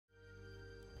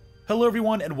Hello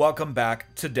everyone and welcome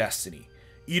back to Destiny.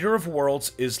 Eater of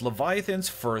Worlds is Leviathan's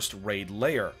first raid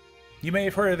lair. You may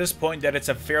have heard at this point that it's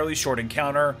a fairly short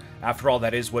encounter, after all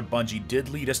that is what Bungie did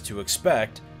lead us to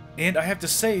expect, and I have to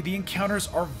say the encounters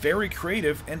are very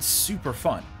creative and super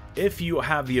fun. If you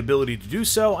have the ability to do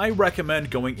so, I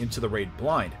recommend going into the raid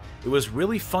blind. It was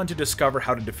really fun to discover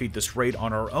how to defeat this raid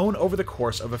on our own over the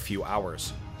course of a few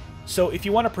hours. So if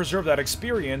you want to preserve that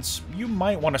experience, you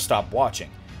might want to stop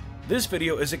watching. This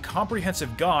video is a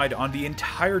comprehensive guide on the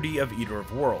entirety of Eater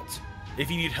of Worlds. If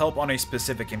you need help on a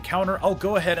specific encounter, I'll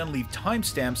go ahead and leave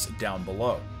timestamps down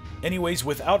below. Anyways,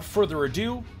 without further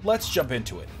ado, let's jump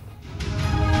into it.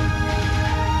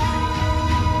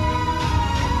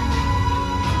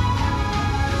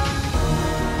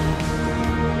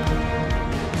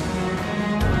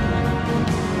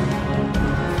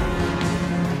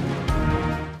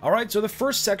 Alright, so the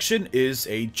first section is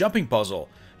a jumping puzzle.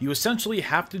 You essentially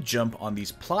have to jump on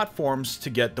these platforms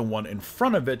to get the one in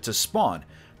front of it to spawn.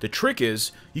 The trick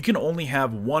is, you can only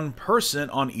have one person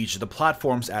on each of the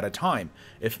platforms at a time.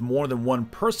 If more than one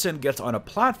person gets on a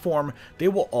platform, they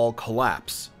will all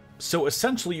collapse. So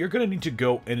essentially, you're going to need to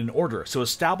go in an order. So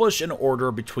establish an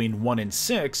order between 1 and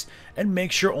 6, and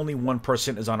make sure only one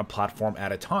person is on a platform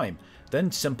at a time.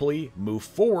 Then simply move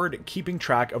forward, keeping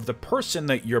track of the person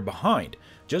that you're behind.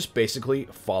 Just basically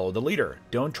follow the leader.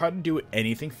 Don't try to do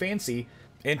anything fancy,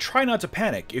 and try not to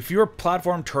panic. If your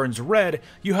platform turns red,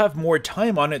 you have more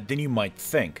time on it than you might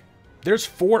think. There's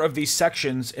 4 of these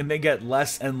sections, and they get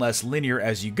less and less linear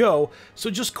as you go, so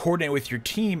just coordinate with your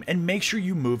team and make sure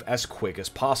you move as quick as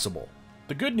possible.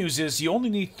 The good news is you only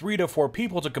need 3 to 4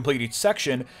 people to complete each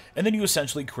section, and then you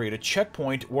essentially create a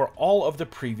checkpoint where all of the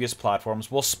previous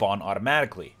platforms will spawn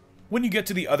automatically. When you get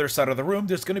to the other side of the room,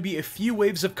 there's going to be a few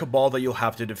waves of Cabal that you'll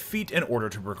have to defeat in order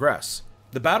to progress.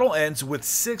 The battle ends with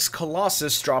 6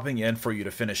 Colossus dropping in for you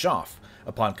to finish off.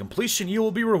 Upon completion, you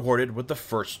will be rewarded with the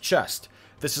first chest.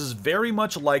 This is very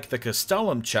much like the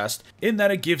Castellum chest in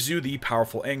that it gives you the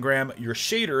powerful engram, your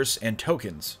shaders, and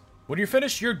tokens. When you're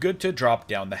finished, you're good to drop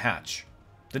down the hatch.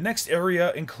 The next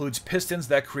area includes pistons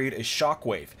that create a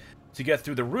shockwave. To get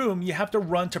through the room, you have to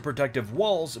run to protective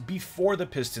walls before the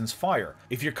pistons fire.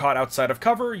 If you're caught outside of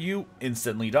cover, you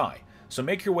instantly die. So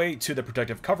make your way to the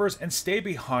protective covers and stay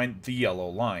behind the yellow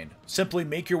line. Simply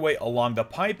make your way along the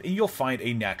pipe and you'll find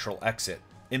a natural exit.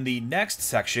 In the next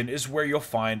section is where you'll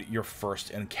find your first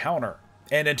encounter.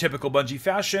 And in typical Bungie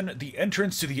fashion, the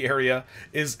entrance to the area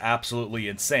is absolutely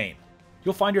insane.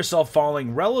 You'll find yourself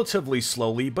falling relatively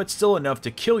slowly, but still enough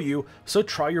to kill you, so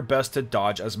try your best to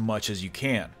dodge as much as you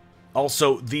can.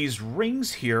 Also, these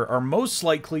rings here are most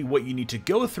likely what you need to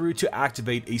go through to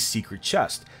activate a secret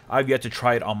chest. I've yet to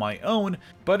try it on my own,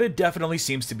 but it definitely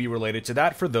seems to be related to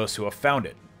that for those who have found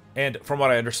it. And from what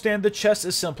I understand, the chest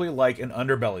is simply like an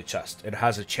underbelly chest. It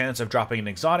has a chance of dropping an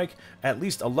exotic, at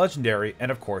least a legendary, and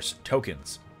of course,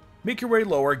 tokens. Make your way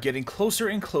lower, getting closer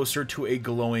and closer to a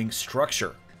glowing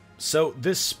structure. So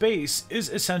this space is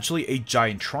essentially a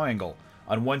giant triangle.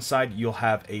 On one side, you'll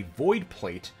have a void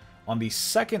plate. On the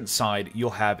second side,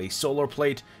 you'll have a solar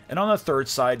plate, and on the third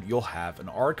side, you'll have an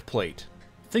arc plate.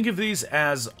 Think of these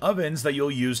as ovens that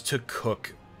you'll use to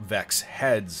cook Vex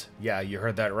heads. Yeah, you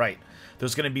heard that right.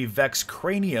 There's going to be Vex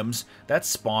craniums that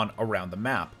spawn around the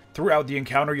map. Throughout the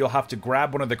encounter, you'll have to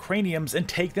grab one of the craniums and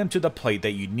take them to the plate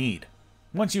that you need.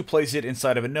 Once you place it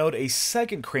inside of a node, a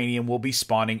second cranium will be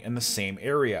spawning in the same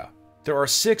area. There are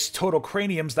 6 total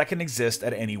craniums that can exist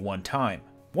at any one time.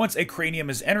 Once a cranium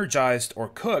is energized or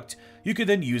cooked, you can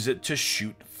then use it to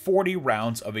shoot 40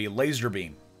 rounds of a laser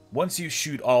beam. Once you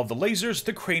shoot all of the lasers,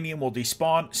 the cranium will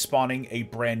despawn, spawning a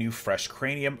brand new fresh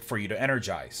cranium for you to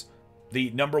energize. The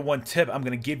number 1 tip I'm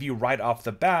going to give you right off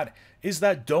the bat is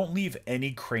that don't leave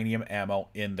any cranium ammo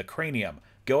in the cranium.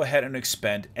 Go ahead and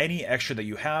expend any extra that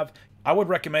you have. I would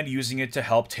recommend using it to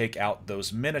help take out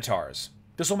those minotaurs.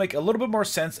 This will make a little bit more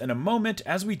sense in a moment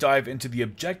as we dive into the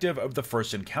objective of the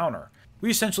first encounter.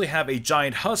 We essentially have a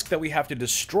giant husk that we have to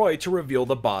destroy to reveal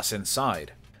the boss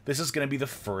inside. This is going to be the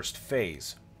first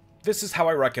phase. This is how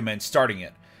I recommend starting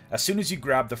it. As soon as you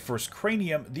grab the first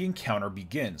cranium, the encounter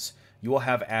begins. You will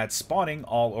have ads spawning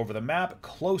all over the map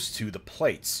close to the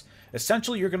plates.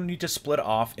 Essentially, you're going to need to split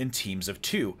off in teams of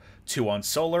 2. 2 on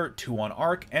solar, 2 on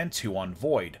arc, and 2 on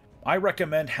void. I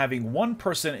recommend having one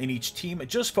person in each team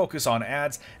just focus on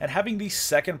ads and having the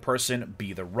second person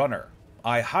be the runner.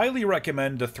 I highly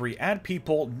recommend the 3 ad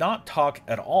people not talk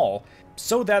at all,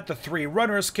 so that the 3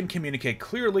 runners can communicate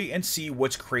clearly and see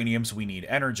which craniums we need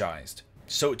energized.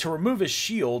 So to remove a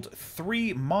shield,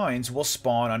 3 mines will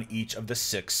spawn on each of the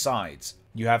 6 sides.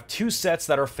 You have 2 sets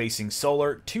that are facing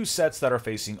solar, 2 sets that are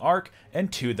facing arc,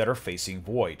 and 2 that are facing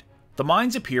void. The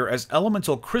mines appear as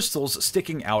elemental crystals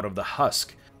sticking out of the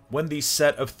husk. When the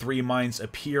set of 3 mines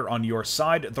appear on your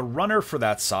side, the runner for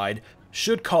that side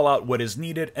should call out what is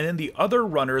needed, and then the other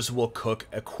runners will cook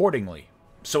accordingly.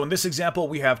 So in this example,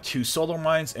 we have 2 solar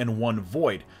mines and 1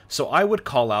 void, so I would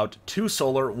call out 2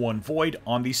 solar, 1 void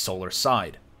on the solar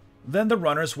side. Then the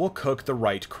runners will cook the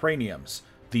right craniums.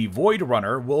 The void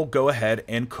runner will go ahead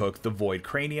and cook the void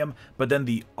cranium, but then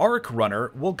the arc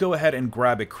runner will go ahead and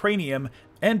grab a cranium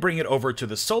and bring it over to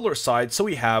the solar side, so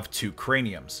we have 2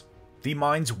 craniums. The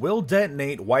mines will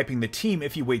detonate, wiping the team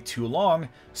if you wait too long,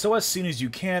 so as soon as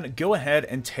you can, go ahead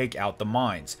and take out the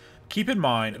mines. Keep in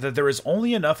mind that there is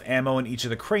only enough ammo in each of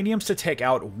the craniums to take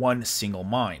out 1 single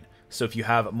mine, so if you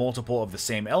have multiple of the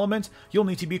same element, you'll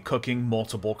need to be cooking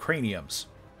multiple craniums.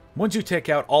 Once you take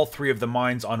out all 3 of the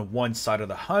mines on one side of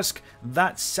the husk,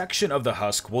 that section of the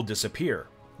husk will disappear.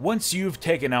 Once you've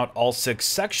taken out all 6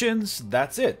 sections,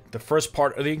 that's it. The first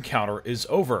part of the encounter is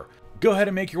over. Go ahead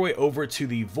and make your way over to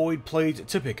the void plate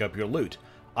to pick up your loot.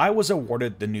 I was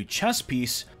awarded the new chest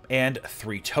piece and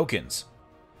 3 tokens.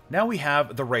 Now we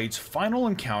have the raid's final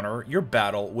encounter, your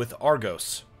battle with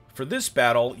Argos. For this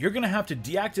battle, you're going to have to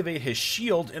deactivate his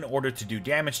shield in order to do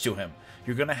damage to him.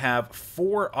 You're going to have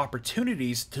 4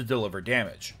 opportunities to deliver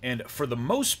damage. And for the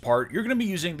most part, you're going to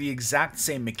be using the exact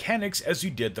same mechanics as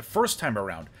you did the first time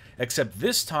around, except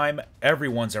this time,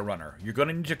 everyone's a runner. You're going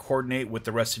to need to coordinate with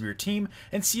the rest of your team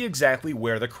and see exactly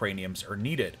where the craniums are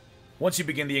needed. Once you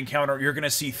begin the encounter, you're going to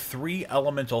see 3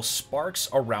 elemental sparks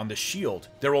around the shield.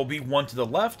 There will be 1 to the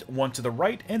left, 1 to the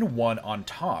right, and 1 on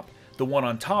top. The one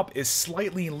on top is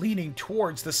slightly leaning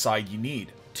towards the side you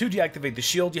need. To deactivate the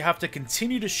shield, you have to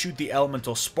continue to shoot the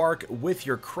elemental spark with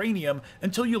your cranium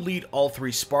until you lead all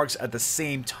 3 sparks at the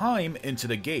same time into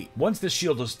the gate. Once the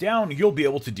shield is down, you'll be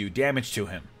able to do damage to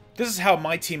him. This is how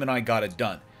my team and I got it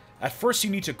done. At first, you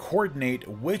need to coordinate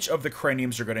which of the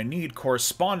craniums you're going to need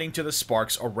corresponding to the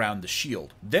sparks around the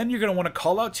shield. Then you're going to want to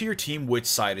call out to your team which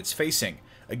side it's facing.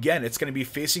 Again, it's going to be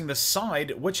facing the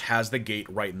side which has the gate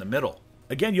right in the middle.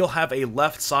 Again, you'll have a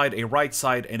left side, a right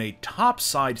side, and a top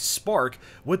side spark,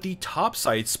 with the top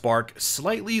side spark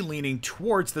slightly leaning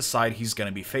towards the side he's going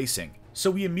to be facing. So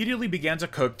we immediately began to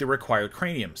cook the required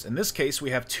craniums. In this case, we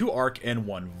have 2 arc and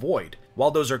 1 void.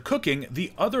 While those are cooking,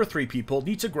 the other 3 people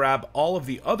need to grab all of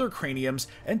the other craniums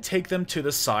and take them to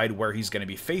the side where he's going to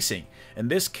be facing. In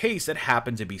this case, it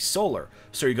happened to be solar,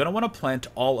 so you're going to want to plant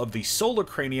all of the solar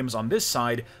craniums on this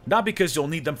side, not because you'll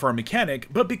need them for a mechanic,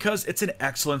 but because it's an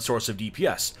excellent source of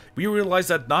DPS. We realize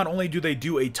that not only do they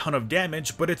do a ton of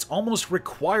damage, but it's almost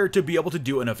required to be able to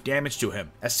do enough damage to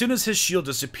him. As soon as his shield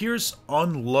disappears,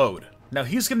 unload. Now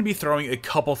he's going to be throwing a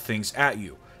couple things at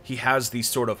you. He has these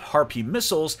sort of harpy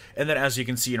missiles, and then as you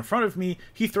can see in front of me,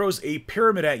 he throws a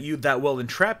pyramid at you that will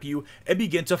entrap you and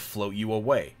begin to float you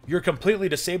away. You're completely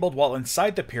disabled while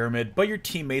inside the pyramid, but your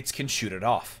teammates can shoot it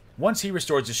off. Once he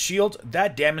restores his shield,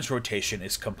 that damage rotation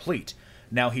is complete.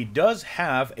 Now he does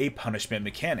have a punishment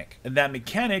mechanic, and that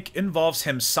mechanic involves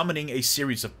him summoning a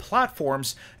series of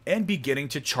platforms and beginning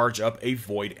to charge up a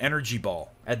void energy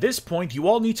ball. At this point, you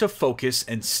all need to focus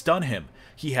and stun him.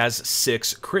 He has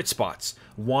 6 crit spots,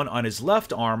 1 on his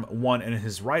left arm, 1 in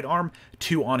his right arm,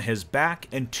 2 on his back,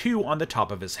 and 2 on the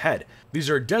top of his head. These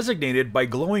are designated by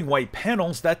glowing white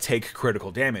panels that take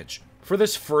critical damage. For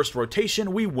this first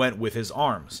rotation, we went with his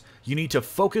arms. You need to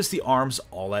focus the arms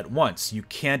all at once. You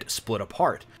can't split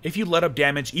apart. If you let up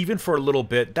damage even for a little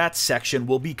bit, that section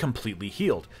will be completely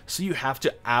healed, so you have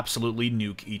to absolutely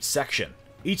nuke each section.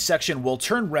 Each section will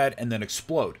turn red and then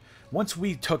explode. Once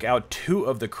we took out 2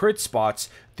 of the crit spots,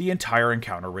 the entire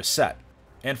encounter reset.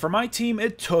 And for my team,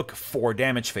 it took 4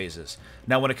 damage phases.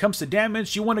 Now when it comes to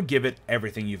damage, you want to give it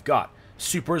everything you've got.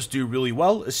 Supers do really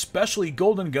well, especially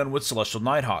Golden Gun with Celestial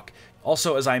Nighthawk.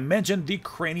 Also, as I mentioned, the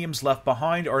craniums left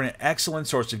behind are an excellent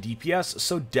source of DPS,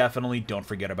 so definitely don't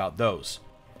forget about those.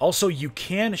 Also, you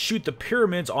can shoot the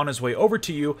pyramids on his way over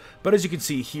to you, but as you can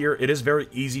see here, it is very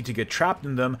easy to get trapped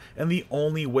in them, and the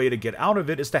only way to get out of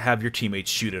it is to have your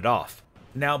teammates shoot it off.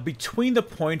 Now, between the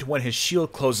point when his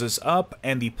shield closes up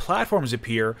and the platforms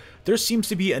appear, there seems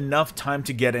to be enough time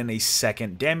to get in a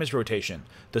second damage rotation.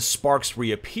 The sparks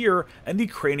reappear and the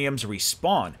craniums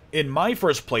respawn. In my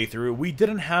first playthrough, we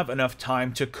didn't have enough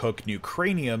time to cook new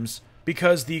craniums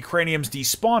because the craniums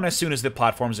despawn as soon as the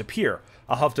platforms appear.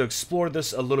 I'll have to explore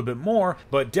this a little bit more,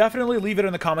 but definitely leave it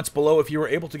in the comments below if you were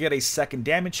able to get a second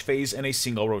damage phase in a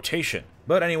single rotation.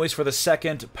 But anyways, for the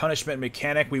second punishment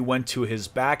mechanic, we went to his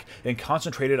back and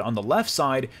concentrated on the left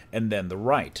side and then the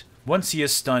right. Once he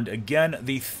is stunned again,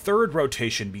 the third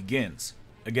rotation begins.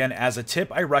 Again, as a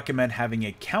tip, I recommend having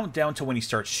a countdown to when he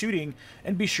starts shooting,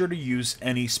 and be sure to use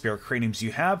any spare craniums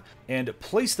you have, and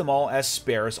place them all as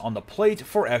spares on the plate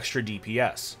for extra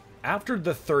DPS. After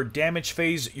the third damage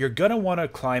phase, you're gonna want to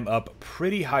climb up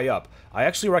pretty high up. I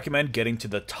actually recommend getting to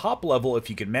the top level if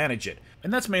you can manage it,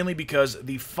 and that's mainly because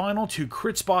the final 2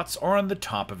 crit spots are on the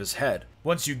top of his head.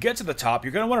 Once you get to the top,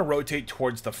 you're going to want to rotate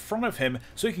towards the front of him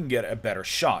so you can get a better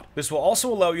shot. This will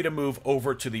also allow you to move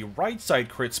over to the right side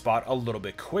crit spot a little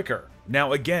bit quicker.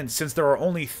 Now again, since there are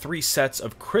only 3 sets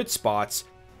of crit spots,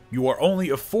 you are only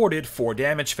afforded 4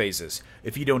 damage phases.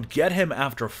 If you don't get him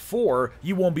after 4,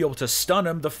 you won't be able to stun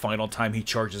him the final time he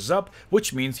charges up,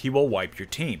 which means he will wipe your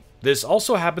team. This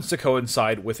also happens to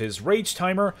coincide with his rage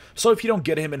timer, so if you don't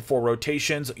get him in 4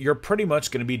 rotations, you're pretty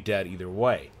much going to be dead either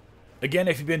way. Again,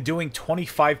 if you've been doing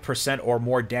 25% or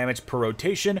more damage per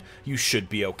rotation, you should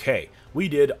be okay. We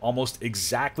did almost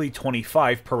exactly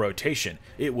 25 per rotation.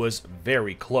 It was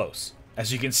very close.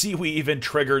 As you can see, we even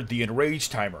triggered the enrage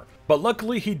timer. But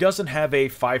luckily, he doesn't have a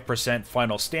 5%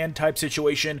 final stand type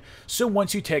situation, so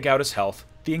once you take out his health,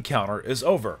 the encounter is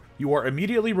over. You are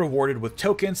immediately rewarded with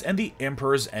tokens and the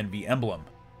Emperor's Envy emblem.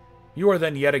 You are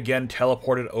then yet again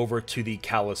teleported over to the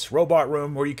Callous Robot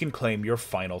Room where you can claim your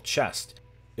final chest.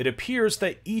 It appears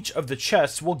that each of the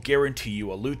chests will guarantee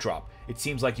you a loot drop. It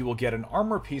seems like you will get an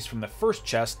armor piece from the first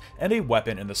chest and a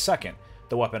weapon in the second.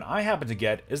 The weapon I happen to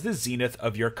get is the Zenith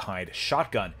of Your Kind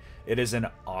shotgun. It is an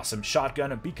awesome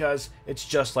shotgun because it's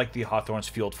just like the Hawthorne's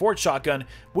Field Fort shotgun,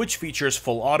 which features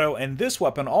full auto, and this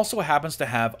weapon also happens to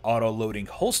have auto-loading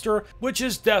holster, which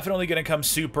is definitely going to come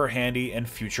super handy in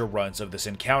future runs of this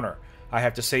encounter. I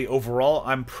have to say, overall,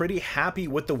 I'm pretty happy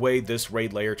with the way this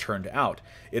raid layer turned out.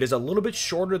 It is a little bit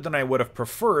shorter than I would have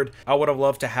preferred. I would have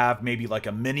loved to have maybe like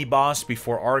a mini-boss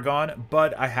before Argon,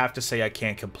 but I have to say I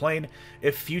can't complain.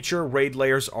 If future raid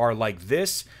layers are like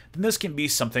this, then this can be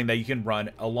something that you can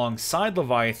run alongside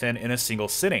Leviathan in a single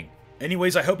sitting.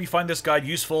 Anyways, I hope you find this guide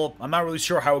useful. I'm not really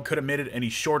sure how it could have made it any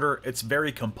shorter. It's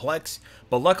very complex,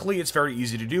 but luckily it's very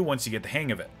easy to do once you get the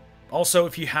hang of it. Also,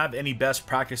 if you have any best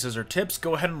practices or tips,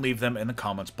 go ahead and leave them in the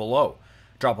comments below.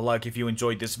 Drop a like if you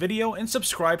enjoyed this video, and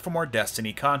subscribe for more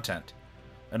Destiny content.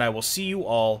 And I will see you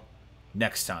all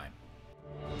next time.